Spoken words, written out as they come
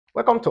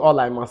Welcome to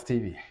Online Maths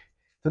TV.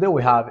 Today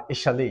we have a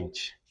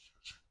challenge.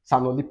 It's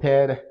an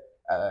Olympiad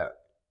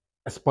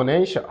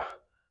exponential.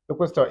 The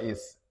question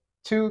is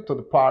 2 to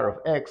the power of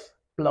x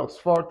plus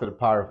 4 to the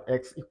power of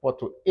x equal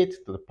to 8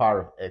 to the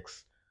power of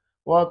x.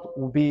 What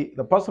will be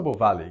the possible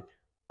value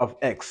of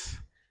x?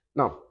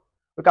 Now,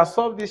 we can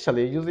solve this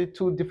challenge using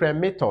two different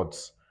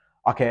methods.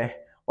 Okay,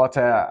 but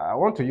I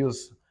want to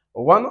use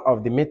one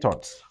of the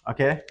methods.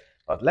 Okay,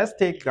 but let's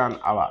take down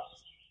our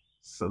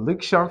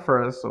solution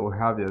first. So we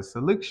have a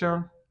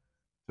solution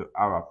to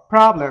our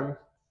problem,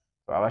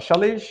 to our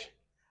challenge.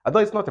 Although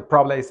it's not a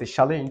problem, it's a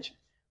challenge.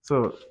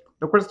 So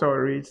the question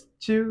reads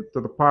 2 to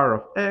the power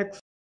of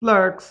x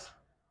plus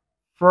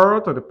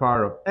 4 to the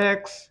power of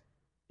x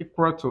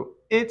equal to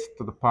 8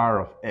 to the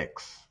power of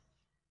x.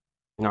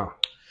 Now,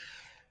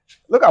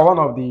 look at one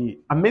of the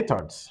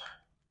methods.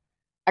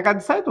 I can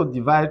decide to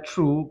divide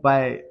through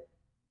by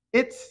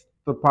 8 to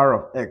the power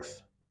of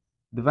x.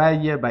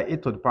 Divide here by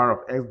 8 to the power of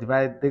x,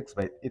 divide this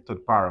by 8 to the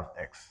power of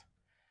x.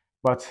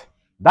 But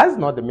that's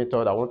not the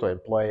method I want to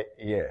employ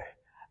here.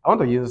 I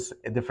want to use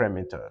a different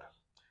method.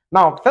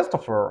 Now, first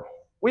of all,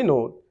 we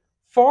know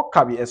 4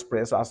 can be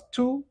expressed as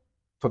 2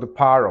 to the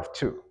power of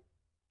 2.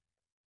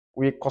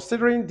 We're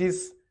considering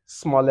this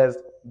smallest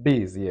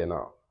base here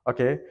now,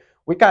 okay?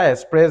 We can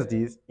express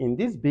this in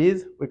this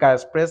base. We can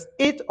express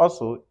it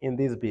also in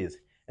this base.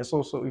 And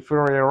so if we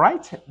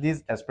rewrite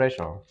this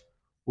expression,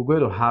 we're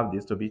going to have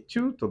this to be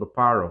 2 to the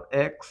power of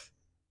x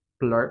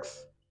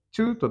plus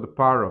 2 to the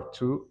power of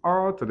 2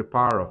 all to the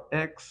power of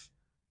x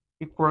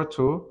equal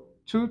to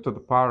 2 to the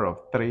power of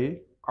 3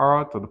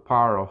 all to the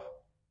power of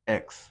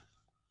x.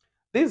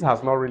 This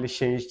has not really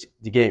changed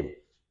the game.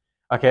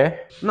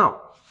 Okay?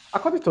 Now,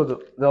 according to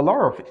the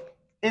law of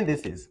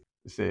indices,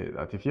 you say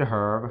that if you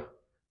have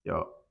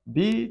your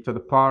b to the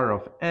power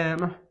of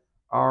m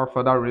or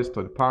further raised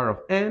to the power of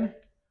n,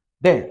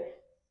 then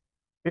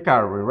we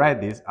can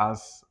rewrite this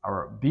as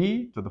our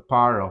b to the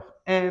power of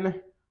n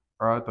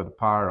or to the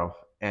power of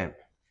m.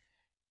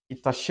 It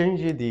has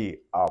changed the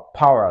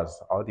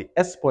powers or the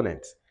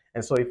exponents.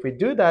 And so if we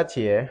do that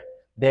here,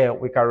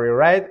 then we can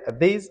rewrite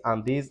this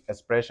and this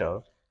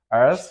expression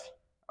as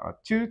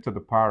 2 to the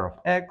power of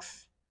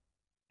x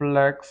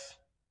plus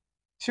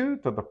 2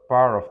 to the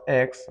power of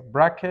x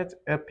bracket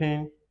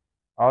open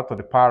or to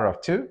the power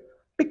of 2,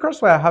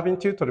 because we are having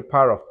 2 to the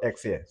power of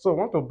x here. So we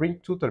want to bring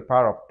 2 to the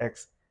power of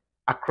x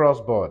across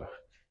board.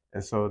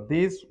 And so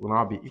this will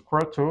now be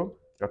equal to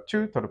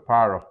 2 to the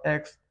power of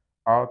x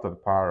or to the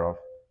power of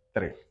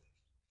 3.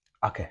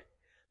 Okay.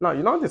 Now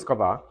you now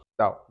discover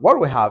that what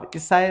we have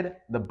inside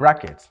the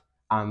brackets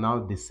are now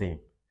the same.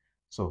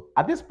 So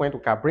at this point, we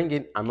can bring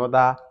in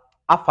another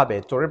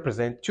alphabet to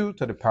represent 2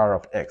 to the power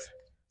of x.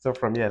 So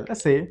from here,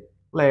 let's say,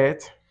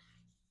 let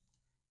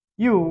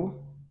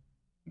u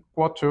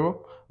equal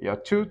to your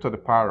 2 to the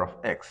power of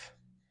x.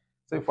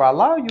 So if we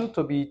allow u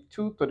to be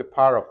 2 to the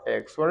power of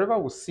x, wherever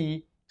we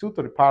see 2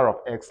 to the power of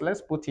x,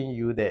 let's put in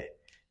u there.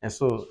 And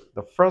so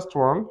the first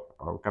one,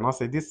 or we cannot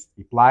say this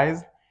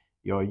implies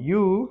your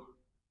u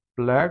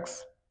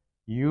plus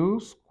u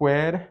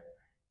squared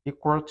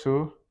equal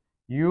to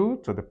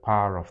u to the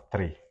power of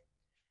 3.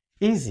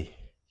 Easy.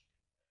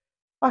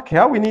 Okay,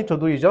 all we need to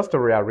do is just to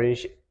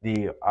rearrange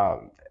the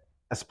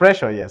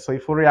expression here. So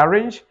if we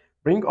rearrange,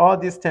 bring all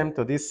this term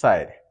to this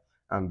side,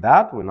 and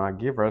that will now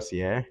give us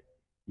here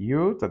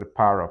u to the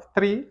power of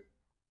 3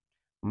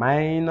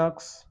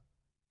 minus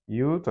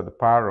u to the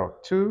power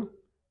of 2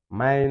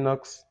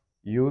 minus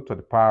u to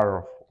the power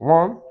of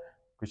 1,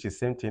 which is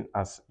same thing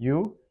as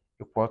u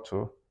equal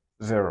to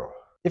 0.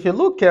 If you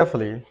look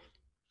carefully,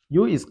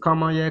 u is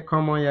common here,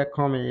 common here,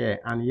 common here,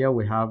 and here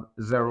we have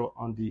 0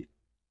 on the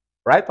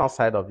right hand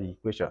side of the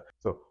equation.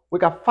 So we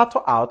can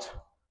factor out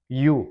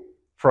u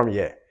from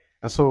here.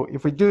 And so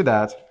if we do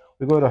that,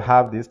 we're going to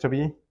have this to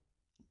be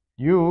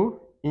u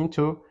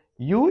into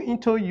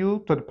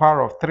u to the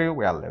power of 3,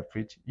 we are left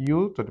with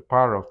u to the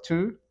power of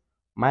 2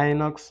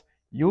 minus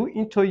u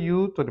into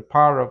u to the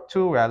power of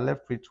 2, we are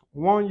left with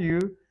 1u,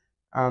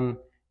 and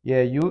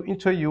here u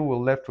into u, we're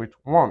left with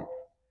 1.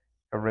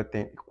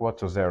 Everything equal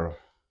to 0.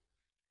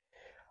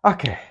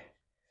 Okay.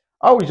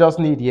 All we just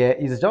need here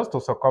is just to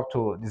succumb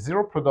to the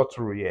zero product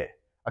rule here.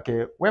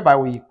 Okay, whereby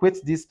we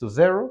equate this to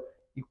 0,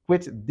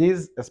 equate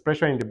this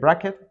expression in the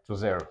bracket to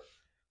 0.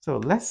 So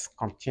let's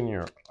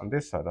continue on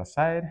this other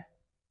side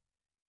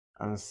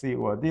and see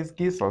what this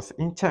gives us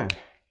in turn.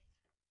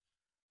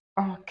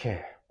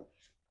 Okay.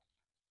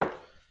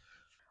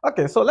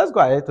 Okay, so let's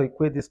go ahead to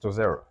equate this to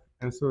 0.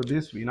 And so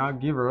this will now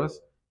give us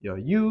your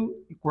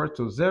u equal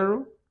to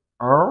 0,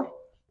 or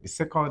the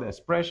second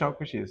expression,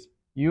 which is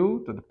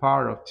u to the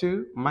power of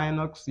 2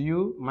 minus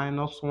u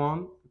minus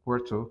 1 equal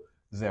to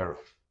 0.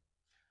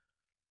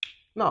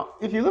 Now,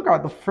 if you look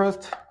at the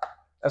first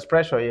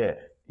expression here,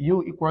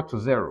 u equal to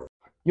 0,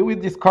 you will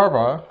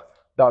discover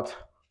that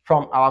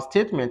from our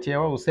statement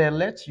here, we say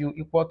let u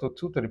equal to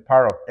 2 to the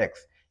power of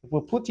x. If we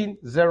put in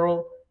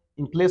 0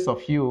 in place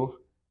of u,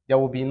 there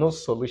will be no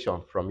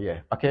solution from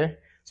here, okay?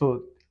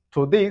 So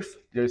to this,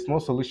 there is no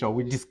solution.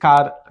 We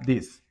discard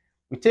this.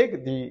 We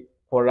take the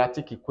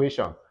quadratic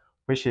equation.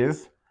 which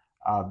is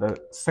the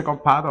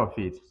second part of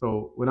it.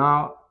 So we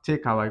now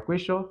take our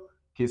equation,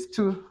 case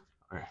 2.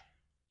 Okay.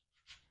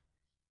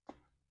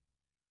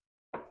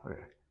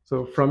 Okay.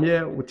 So from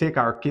here, we take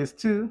our case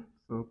 2.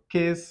 So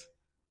case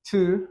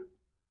 2,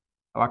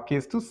 our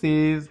case 2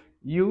 says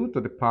u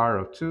to the power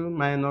of 2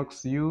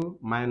 minus u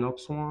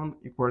minus 1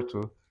 equal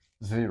to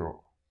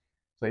 0.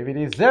 So if it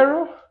is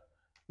 0,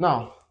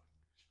 now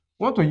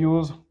we want to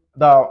use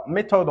the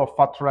method of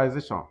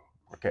factorization.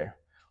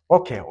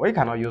 Okay, we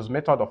cannot use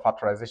method of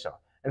factorization,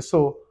 and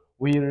so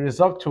we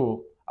resort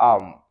to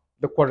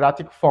the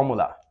quadratic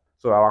formula.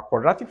 So our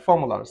quadratic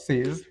formula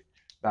says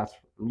that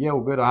here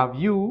we're going to have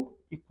u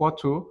equal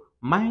to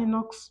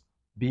minus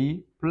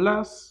b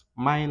plus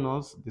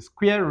minus the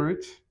square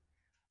root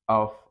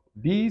of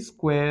b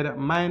squared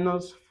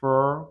minus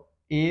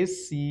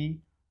 4ac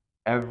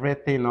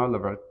everything all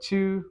over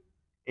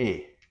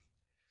 2a.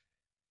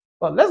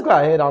 But let's go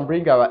ahead and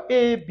bring our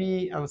a,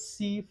 b, and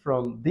c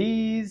from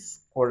this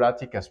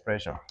quadratic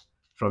expression.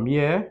 From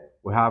here,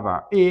 we have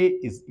our a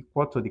is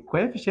equal to the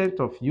coefficient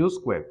of u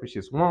squared, which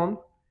is 1,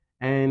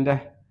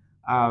 and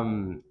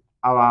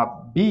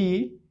our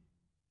b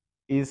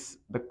is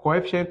the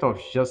coefficient of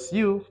just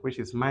u, which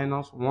is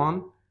minus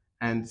 1,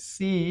 and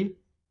c,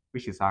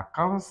 which is our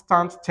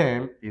constant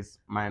term, is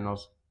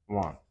minus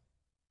 1.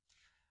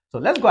 So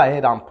let's go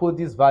ahead and put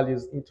these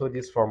values into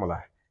this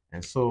formula.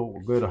 And so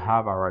we're going to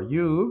have our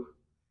u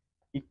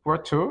equal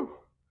to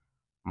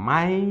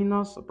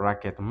minus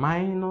bracket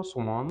minus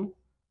 1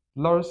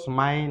 plus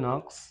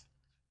minus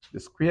the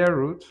square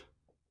root.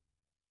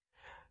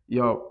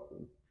 Your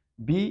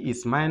b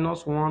is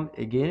minus 1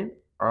 again,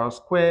 or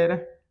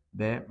squared,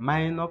 then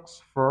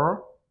minus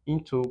 4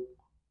 into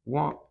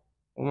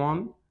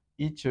 1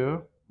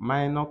 into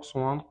minus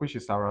 1, which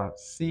is our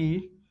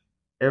c,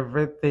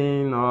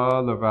 everything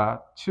all over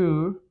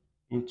 2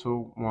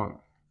 into 1.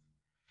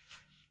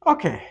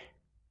 Okay,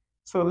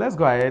 so let's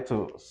go ahead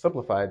to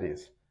simplify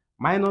this.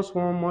 Minus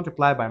 1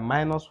 multiplied by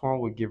minus 1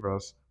 will give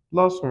us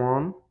plus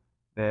 1.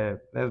 Then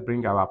let's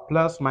bring our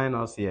plus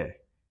minus here.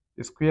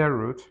 The square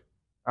root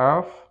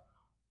of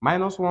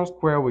minus 1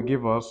 square will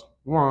give us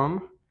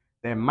 1.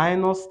 Then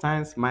minus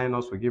times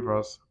minus will give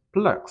us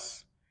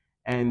plus.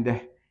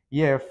 And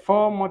here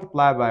 4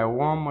 multiplied by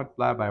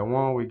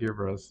 1 will give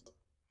us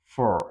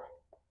 4.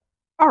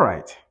 All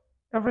right,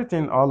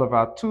 everything all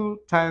over 2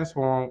 times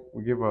 1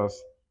 will give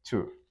us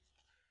 2.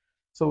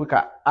 So we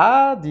can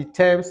add the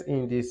terms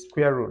in the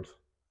square root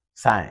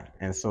sign.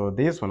 And so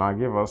this will now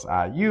give us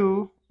our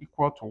u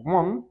equal to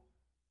 1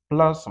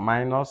 plus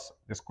minus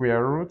the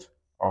square root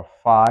of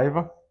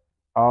 5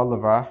 all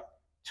over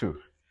 2.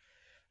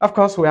 Of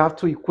course, we have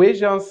two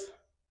equations,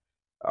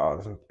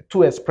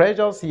 two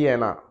expressions here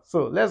now.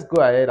 So let's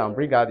go ahead and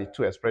bring out the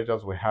two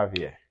expressions we have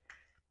here.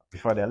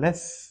 Before that,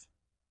 let's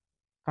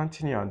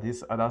continue on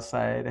this other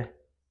side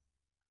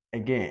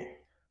again.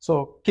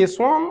 So case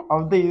 1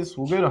 of this,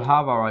 we're going to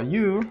have our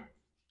u.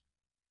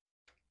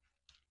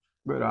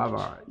 We're going to have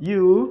our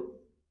u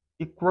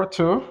equal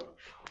to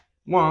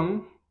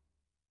 1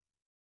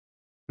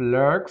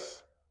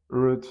 plus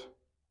root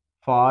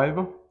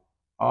 5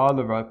 all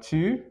over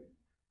 2.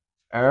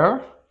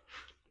 Or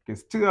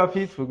case 2 of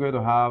it, we're going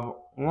to have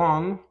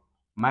 1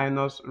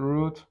 minus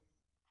root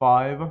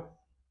 5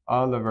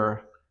 all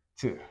over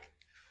 2.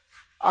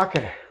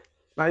 Okay,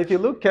 now if you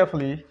look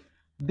carefully,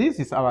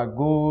 this is our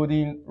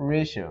golden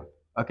ratio.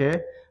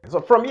 Okay, so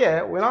from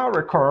here we now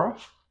recall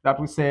that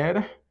we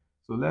said,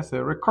 so let's say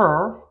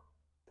recall,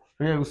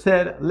 here we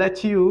said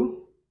let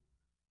u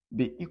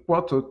be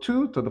equal to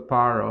 2 to the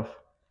power of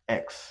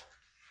x.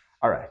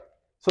 All right,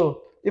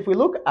 so if we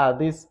look at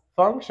this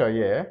function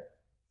here,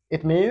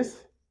 it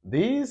means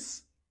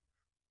this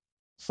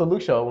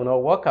solution will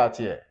not work out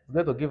here. It's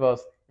going to give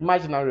us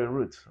imaginary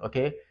root.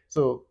 Okay,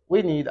 so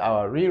we need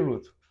our real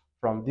root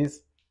from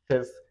this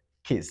first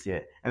case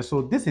here, and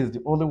so this is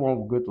the only one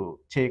we're going to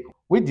take.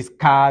 We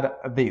discard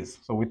this,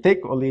 so we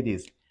take only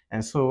this,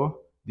 and so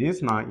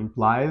this now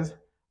implies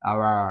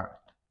our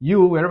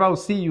u, wherever we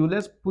see u,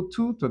 let's put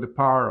 2 to the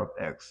power of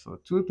x. So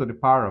 2 to the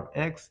power of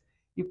x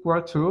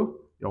equal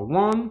to your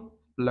 1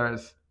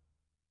 plus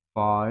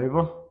 5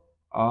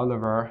 all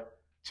over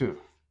 2.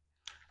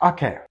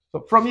 Okay,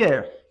 so from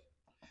here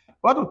we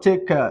want to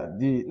take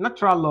the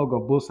natural log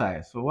of both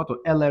sides. So we want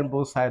to ln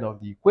both sides of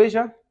the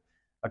equation.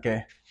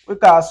 Okay, we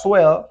can as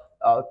well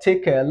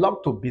take a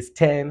log to base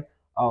 10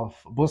 of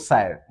both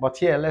sides, but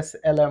here let's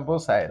ln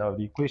both sides of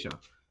the equation.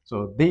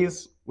 So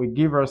this will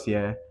give us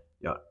here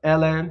your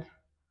ln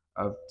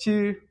of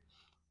 2,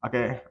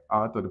 okay,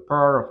 to the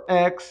power of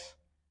x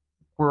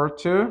equal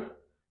to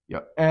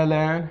your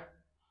ln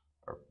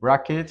or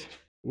bracket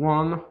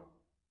 1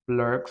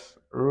 plus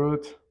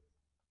root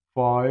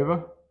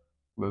 5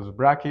 close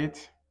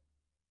bracket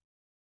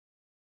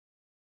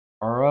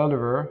all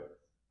over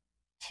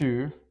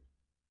 2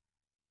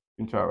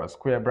 into our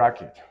square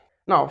bracket.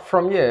 Now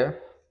from here,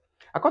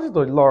 according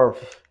to the law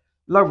of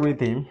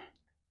logarithm,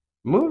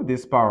 move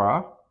this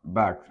power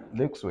back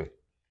this way.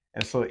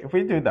 And so if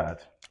we do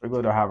that, we're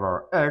going to have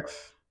our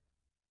x,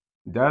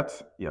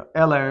 that's your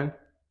ln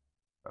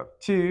of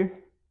 2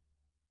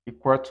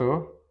 equal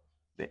to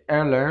the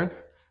ln.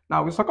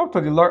 Now we succumb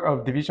to the law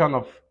of division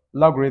of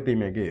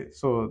logarithm again.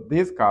 So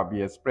this can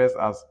be expressed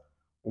as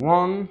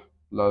 1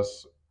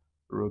 plus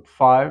root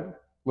 5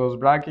 close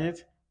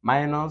bracket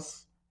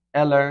minus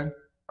ln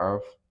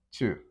of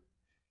 2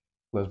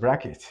 close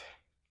bracket.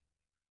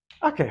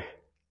 Okay,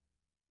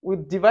 we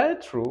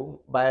divide through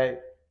by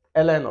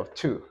ln of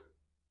 2.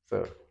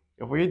 So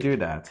if we do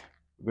that,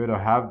 we're going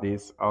to have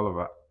this all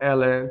over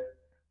ln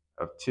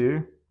of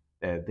 2.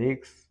 Then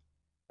this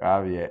we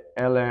have here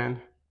ln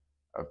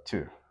of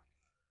 2.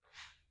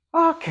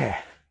 Okay.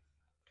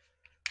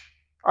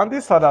 On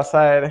this other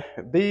side,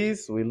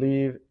 this will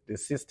leave the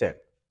system.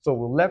 So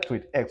we're left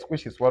with x,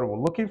 which is what we're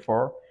looking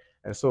for.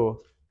 And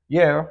so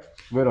here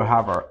we're going to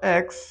have our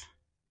x.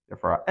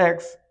 Therefore, our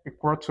x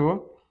equal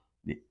to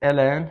the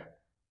ln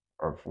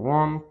of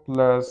 1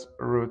 plus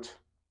root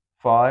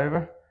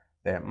 5,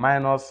 then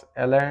minus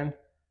ln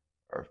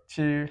of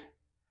 2,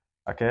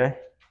 okay,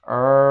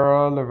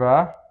 all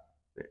over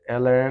the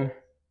ln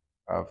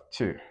of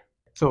 2.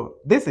 So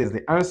this is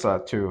the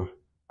answer to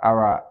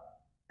our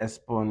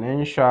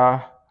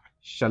exponential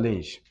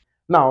challenge.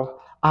 Now,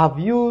 I've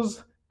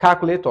used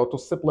calculator to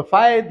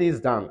simplify this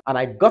down and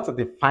I got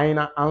the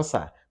final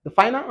answer. The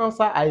final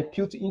answer I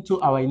put into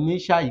our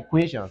initial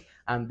equation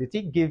and the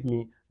thing gave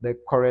me the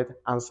correct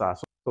answer.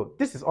 So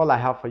this is all I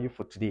have for you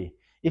for today.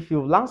 If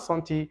you've learned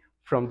something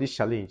from this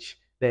challenge,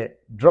 then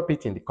drop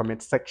it in the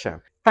comment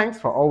section. Thanks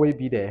for always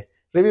being there.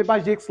 Remember,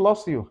 Jakes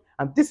loves you.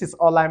 And this is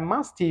Online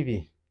Maths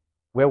TV,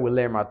 where we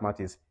learn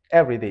mathematics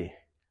every day.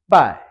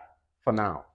 Bye for now.